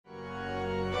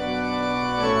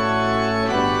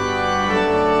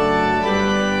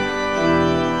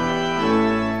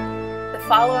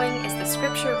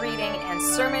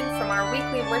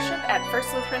at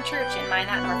First Lutheran Church in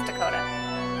Minot, North Dakota.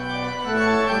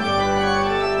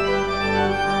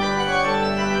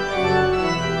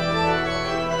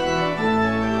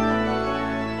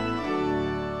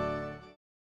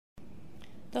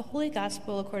 The Holy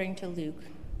Gospel according to Luke,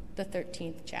 the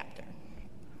 13th chapter.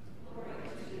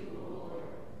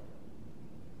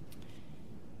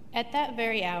 At that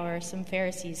very hour, some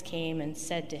Pharisees came and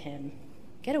said to him,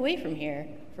 "Get away from here,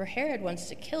 for Herod wants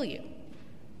to kill you."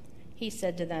 He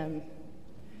said to them,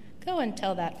 "Go and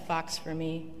tell that fox for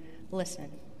me,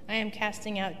 'Listen, I am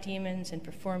casting out demons and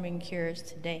performing cures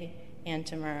today and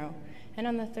tomorrow, and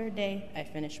on the third day I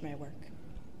finish my work.'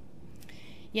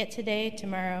 Yet today,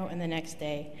 tomorrow, and the next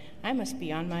day, I must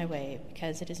be on my way,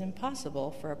 because it is impossible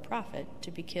for a prophet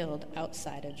to be killed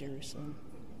outside of Jerusalem.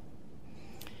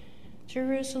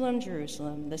 Jerusalem,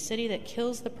 Jerusalem, the city that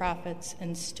kills the prophets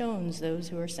and stones those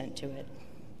who are sent to it.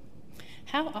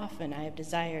 How often I have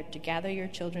desired to gather your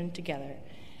children together,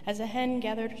 as a hen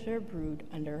gathers her brood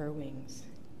under her wings,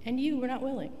 and you were not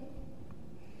willing.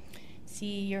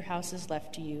 See, your house is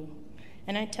left to you,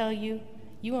 and I tell you,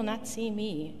 you will not see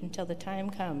me until the time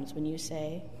comes when you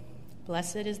say,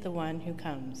 'Blessed is the one who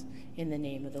comes in the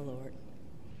name of the Lord.'"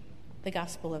 The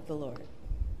Gospel of the Lord.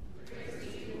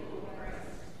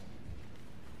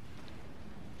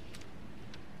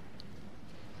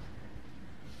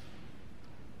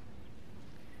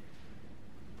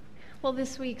 Well,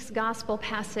 this week's gospel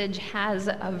passage has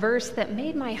a verse that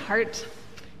made my heart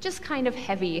just kind of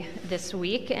heavy this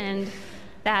week, and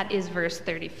that is verse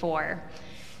 34.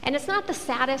 And it's not the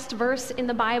saddest verse in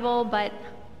the Bible, but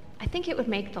I think it would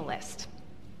make the list.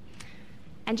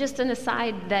 And just an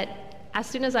aside that as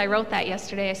soon as I wrote that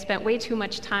yesterday, I spent way too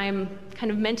much time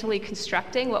kind of mentally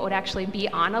constructing what would actually be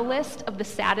on a list of the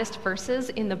saddest verses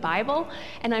in the Bible,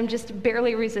 and I'm just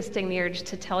barely resisting the urge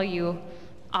to tell you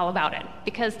all about it.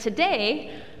 Because today,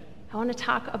 I want to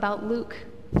talk about Luke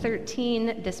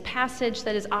 13, this passage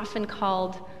that is often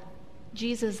called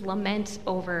Jesus' lament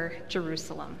over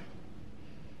Jerusalem.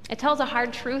 It tells a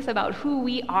hard truth about who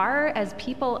we are as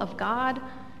people of God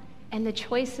and the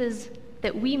choices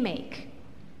that we make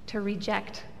to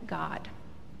reject God.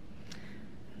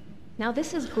 Now,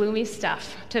 this is gloomy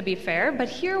stuff, to be fair, but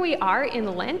here we are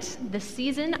in Lent, the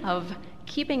season of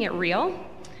keeping it real.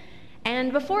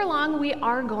 And before long, we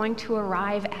are going to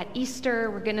arrive at Easter.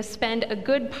 We're going to spend a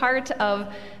good part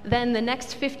of then the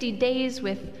next 50 days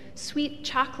with sweet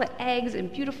chocolate eggs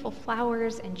and beautiful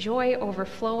flowers and joy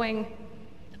overflowing,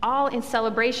 all in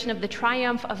celebration of the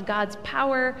triumph of God's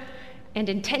power and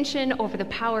intention over the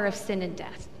power of sin and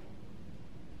death.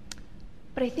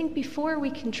 But I think before we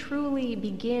can truly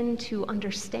begin to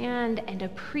understand and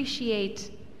appreciate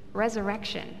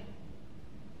resurrection,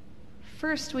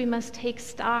 first we must take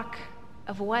stock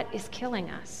of what is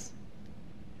killing us.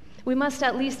 We must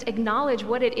at least acknowledge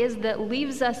what it is that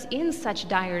leaves us in such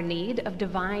dire need of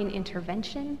divine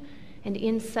intervention and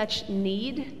in such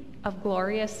need of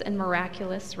glorious and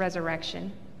miraculous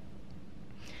resurrection.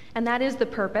 And that is the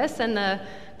purpose and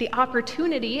the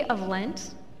opportunity of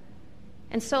Lent.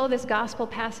 And so this gospel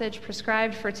passage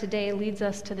prescribed for today leads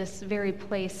us to this very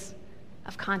place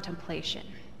of contemplation.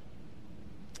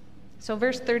 So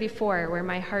verse 34, where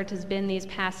my heart has been these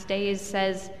past days,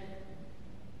 says,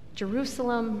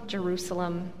 "Jerusalem,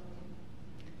 Jerusalem,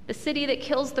 the city that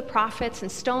kills the prophets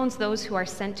and stones those who are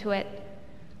sent to it,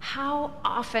 how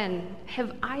often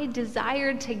have I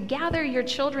desired to gather your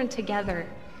children together,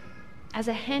 as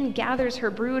a hen gathers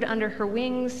her brood under her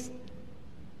wings,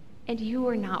 and you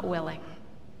were not willing."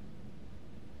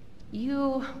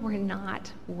 You were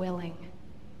not willing.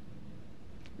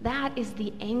 That is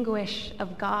the anguish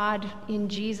of God in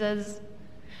Jesus.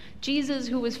 Jesus,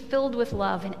 who was filled with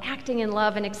love and acting in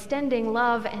love and extending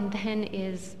love, and then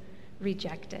is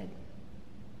rejected.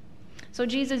 So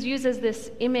Jesus uses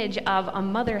this image of a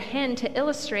mother hen to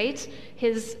illustrate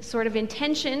his sort of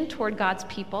intention toward God's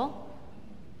people.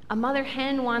 A mother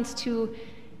hen wants to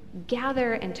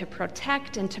gather and to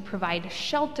protect and to provide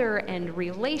shelter and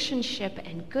relationship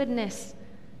and goodness,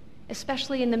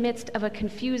 especially in the midst of a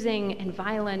confusing and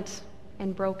violent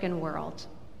and broken world.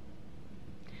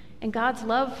 And God's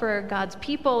love for God's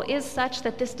people is such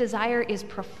that this desire is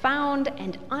profound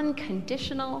and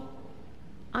unconditional,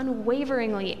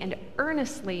 unwaveringly and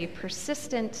earnestly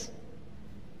persistent.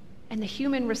 And the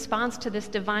human response to this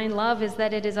divine love is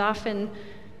that it is often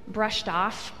brushed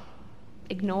off,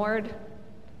 ignored,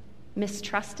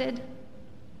 mistrusted,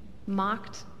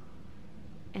 mocked,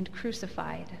 and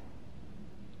crucified.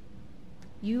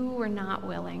 You were not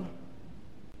willing.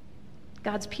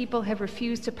 God's people have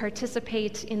refused to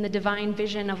participate in the divine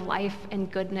vision of life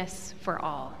and goodness for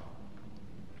all.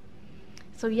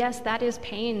 So yes, that is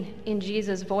pain in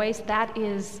Jesus' voice. That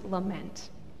is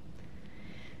lament.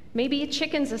 Maybe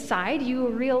chickens aside, you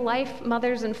real-life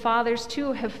mothers and fathers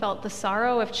too have felt the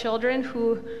sorrow of children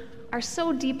who are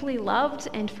so deeply loved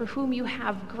and for whom you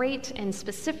have great and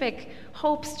specific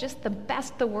hopes, just the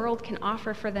best the world can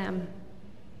offer for them.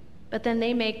 But then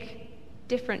they make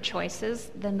different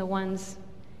choices than the ones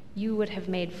you would have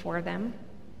made for them.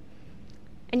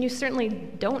 And you certainly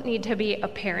don't need to be a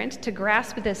parent to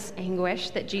grasp this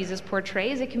anguish that Jesus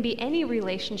portrays. It can be any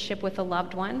relationship with a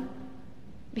loved one.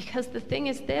 Because the thing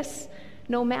is this,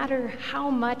 no matter how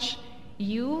much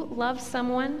you love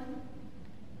someone,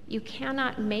 you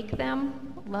cannot make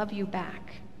them love you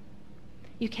back.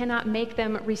 You cannot make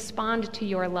them respond to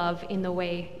your love in the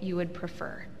way you would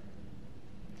prefer.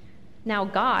 Now,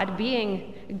 God,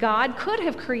 being God, could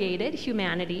have created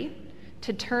humanity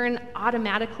to turn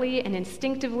automatically and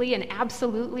instinctively and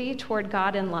absolutely toward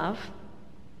God in love.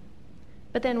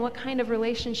 But then what kind of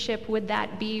relationship would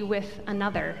that be with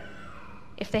another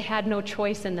if they had no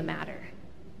choice in the matter,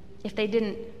 if they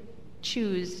didn't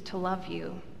choose to love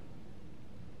you?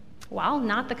 Well,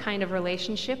 not the kind of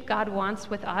relationship God wants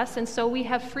with us, and so we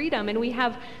have freedom and we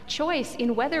have choice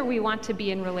in whether we want to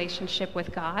be in relationship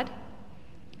with God.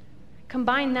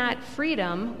 Combine that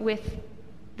freedom with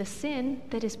the sin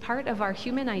that is part of our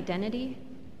human identity,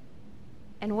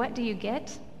 and what do you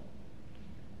get?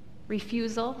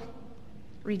 Refusal,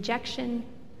 rejection,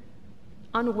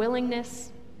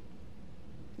 unwillingness.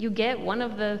 You get one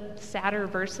of the sadder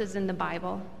verses in the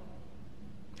Bible.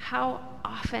 How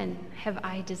often have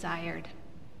I desired,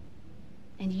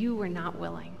 and you were not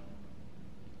willing?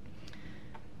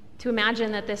 To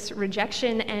imagine that this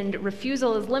rejection and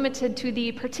refusal is limited to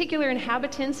the particular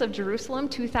inhabitants of Jerusalem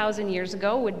 2,000 years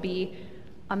ago would be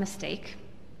a mistake.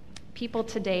 People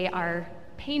today are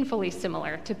painfully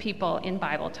similar to people in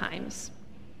Bible times.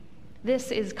 This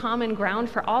is common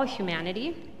ground for all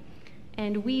humanity,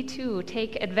 and we too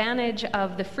take advantage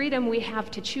of the freedom we have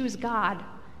to choose God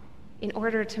in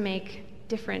order to make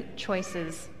different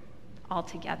choices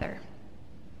altogether.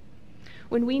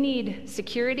 When we need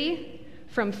security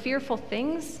from fearful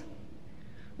things,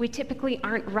 we typically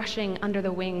aren't rushing under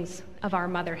the wings of our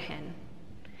mother hen.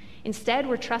 Instead,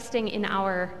 we're trusting in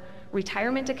our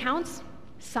retirement accounts,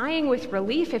 sighing with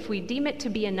relief if we deem it to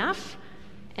be enough,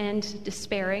 and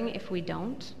despairing if we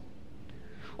don't.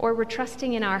 Or we're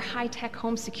trusting in our high-tech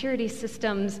home security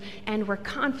systems, and we're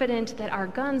confident that our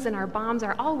guns and our bombs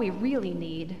are all we really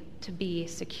need to be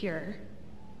secure.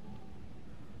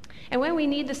 And when we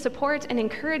need the support and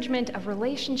encouragement of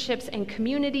relationships and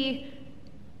community,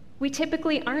 we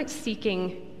typically aren't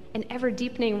seeking an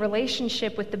ever-deepening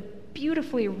relationship with the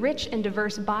beautifully rich and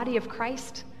diverse body of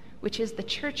Christ, which is the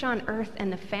church on earth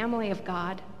and the family of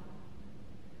God.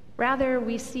 Rather,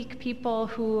 we seek people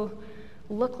who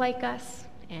look like us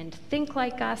and think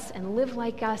like us and live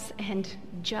like us and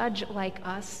judge like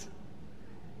us,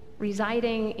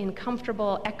 residing in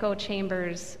comfortable echo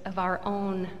chambers of our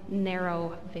own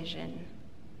narrow vision.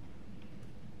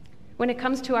 When it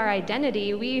comes to our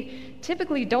identity, we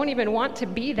typically don't even want to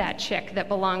be that chick that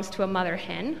belongs to a mother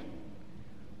hen.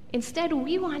 Instead,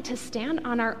 we want to stand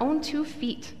on our own 2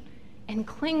 feet and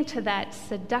cling to that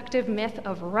seductive myth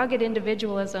of rugged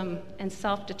individualism and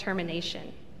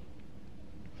self-determination.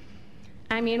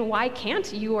 I mean, why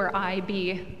can't you or I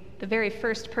be the very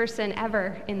first person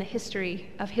ever in the history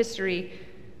of history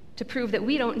to prove that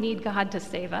we don't need God to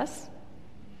save us?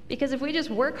 Because if we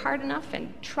just work hard enough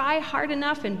and try hard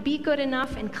enough and be good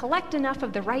enough and collect enough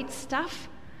of the right stuff,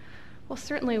 well,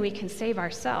 certainly we can save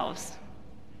ourselves.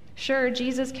 Sure,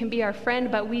 Jesus can be our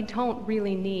friend, but we don't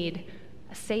really need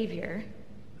a savior.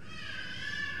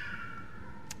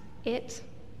 It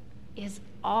is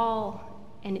all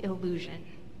an illusion.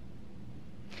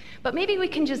 But maybe we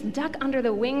can just duck under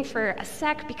the wing for a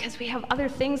sec because we have other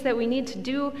things that we need to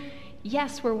do.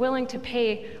 Yes, we're willing to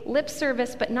pay lip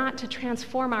service, but not to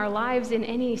transform our lives in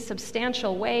any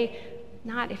substantial way,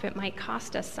 not if it might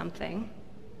cost us something.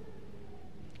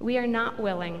 We are not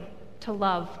willing to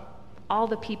love all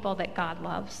the people that God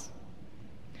loves.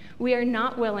 We are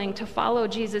not willing to follow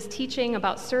Jesus' teaching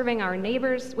about serving our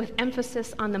neighbors with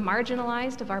emphasis on the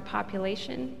marginalized of our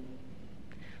population.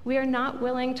 We are not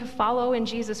willing to follow in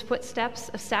Jesus' footsteps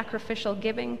of sacrificial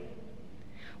giving.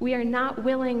 We are not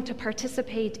willing to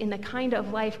participate in the kind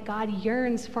of life God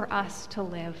yearns for us to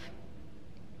live.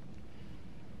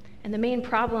 And the main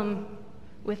problem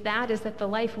with that is that the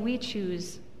life we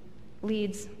choose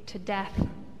leads to death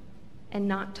and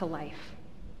not to life.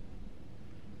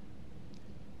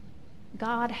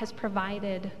 God has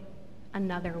provided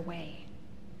another way.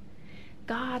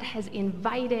 God has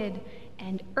invited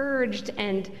and urged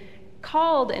and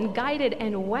called and guided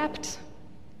and wept.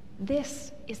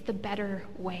 This is the better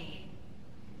way.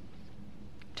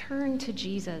 Turn to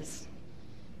Jesus.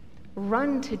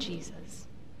 Run to Jesus.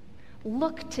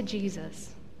 Look to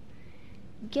Jesus.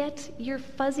 Get your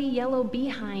fuzzy yellow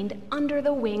behind under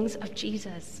the wings of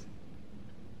Jesus.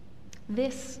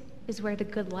 This is where the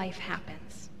good life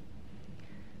happens.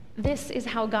 This is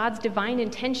how God's divine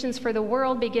intentions for the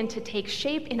world begin to take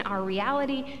shape in our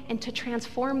reality and to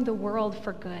transform the world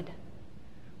for good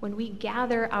when we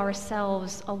gather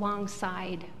ourselves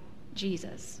alongside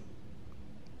Jesus.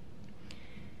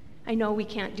 I know we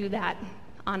can't do that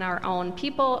on our own.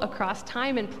 People across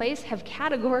time and place have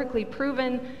categorically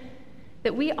proven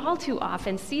that we all too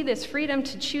often see this freedom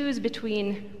to choose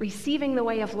between receiving the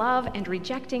way of love and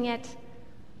rejecting it,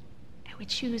 and we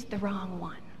choose the wrong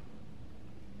one.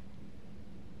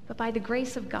 But by the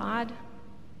grace of God,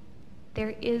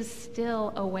 there is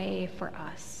still a way for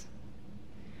us.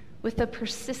 With the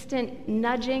persistent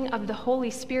nudging of the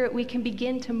Holy Spirit, we can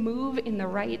begin to move in the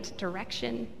right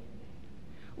direction.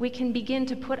 We can begin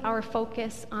to put our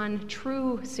focus on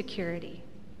true security,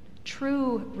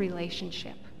 true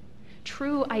relationship,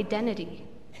 true identity,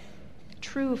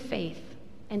 true faith,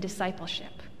 and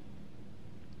discipleship.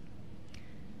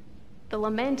 The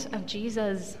lament of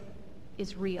Jesus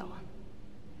is real.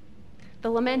 The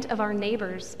lament of our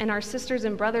neighbors and our sisters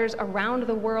and brothers around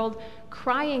the world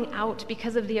crying out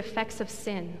because of the effects of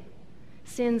sin,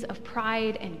 sins of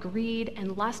pride and greed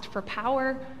and lust for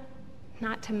power,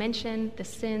 not to mention the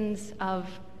sins of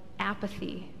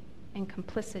apathy and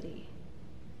complicity.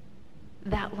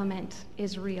 That lament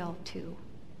is real too.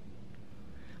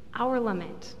 Our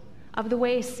lament of the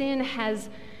way sin has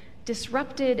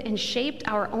disrupted and shaped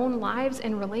our own lives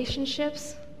and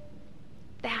relationships,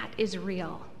 that is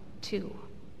real too.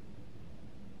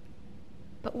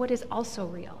 But what is also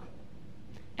real,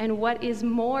 and what is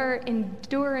more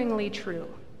enduringly true,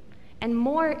 and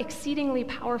more exceedingly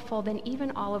powerful than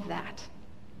even all of that,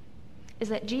 is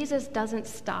that Jesus doesn't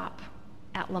stop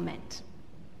at lament.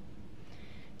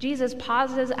 Jesus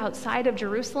pauses outside of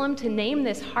Jerusalem to name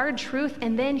this hard truth,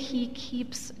 and then he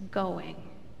keeps going.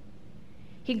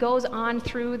 He goes on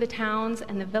through the towns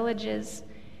and the villages.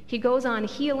 He goes on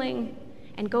healing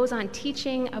and goes on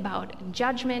teaching about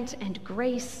judgment and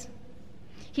grace.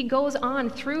 He goes on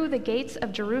through the gates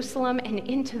of Jerusalem and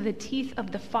into the teeth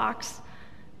of the fox,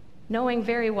 knowing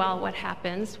very well what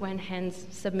happens when hens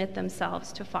submit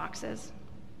themselves to foxes.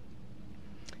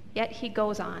 Yet he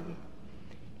goes on,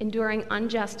 enduring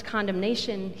unjust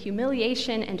condemnation,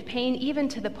 humiliation, and pain, even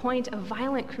to the point of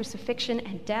violent crucifixion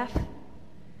and death,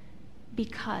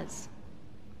 because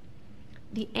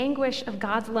the anguish of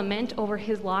God's lament over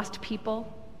his lost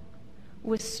people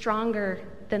was stronger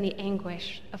than the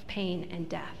anguish of pain and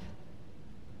death.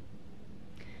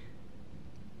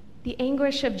 The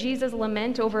anguish of Jesus'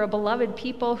 lament over a beloved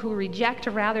people who reject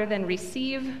rather than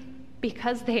receive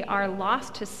because they are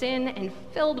lost to sin and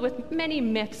filled with many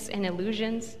myths and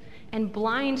illusions and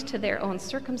blind to their own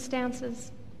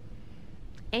circumstances.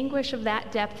 Anguish of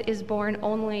that depth is born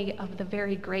only of the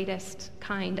very greatest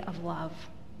kind of love.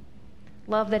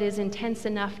 Love that is intense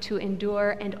enough to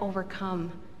endure and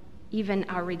overcome even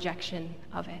our rejection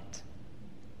of it.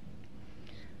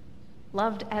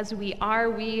 Loved as we are,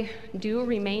 we do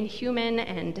remain human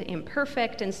and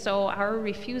imperfect, and so our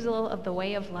refusal of the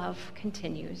way of love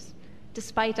continues,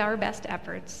 despite our best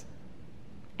efforts,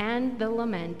 and the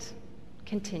lament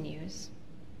continues.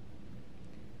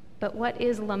 But what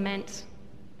is lament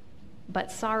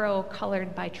but sorrow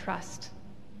colored by trust?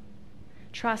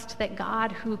 Trust that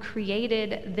God, who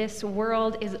created this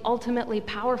world, is ultimately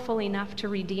powerful enough to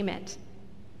redeem it.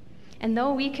 And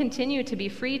though we continue to be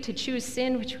free to choose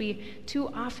sin, which we too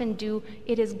often do,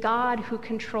 it is God who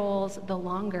controls the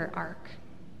longer arc.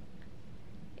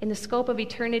 In the scope of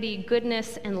eternity,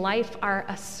 goodness and life are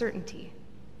a certainty,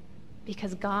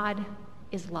 because God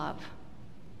is love.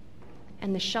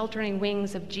 And the sheltering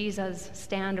wings of Jesus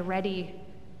stand ready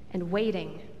and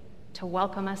waiting to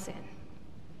welcome us in.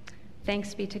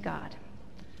 Thanks be to God.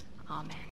 Amen.